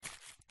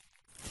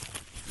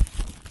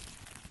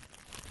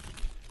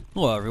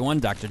Hello, everyone.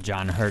 Dr.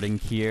 John Herding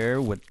here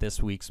with this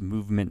week's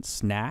Movement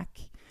Snack.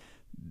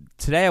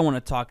 Today, I want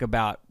to talk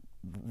about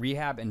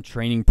rehab and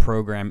training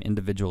program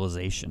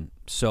individualization.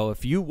 So,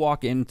 if you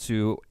walk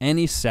into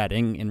any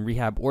setting in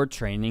rehab or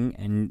training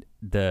and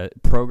the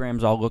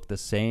programs all look the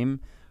same,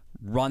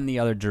 run the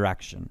other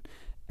direction.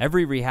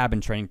 Every rehab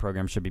and training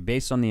program should be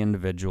based on the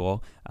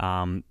individual.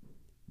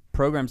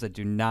 Programs that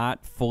do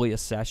not fully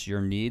assess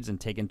your needs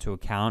and take into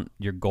account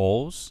your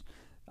goals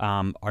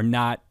are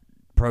not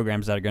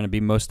programs that are going to be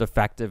most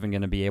effective and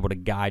going to be able to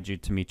guide you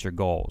to meet your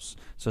goals.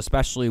 So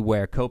especially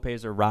where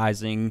copays are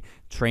rising,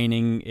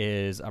 training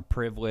is a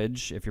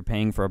privilege. If you're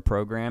paying for a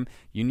program,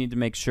 you need to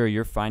make sure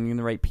you're finding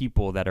the right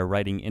people that are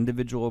writing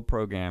individual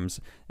programs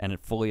and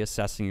fully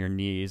assessing your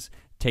needs,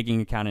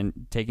 taking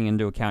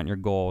into account your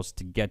goals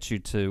to get you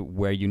to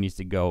where you need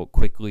to go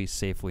quickly,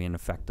 safely, and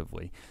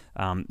effectively.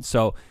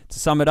 So to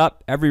sum it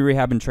up, every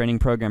rehab and training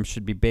program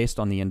should be based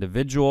on the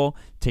individual,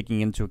 taking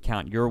into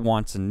account your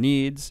wants and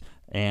needs.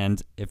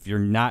 And if you're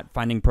not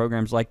finding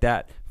programs like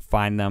that,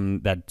 find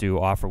them that do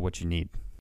offer what you need.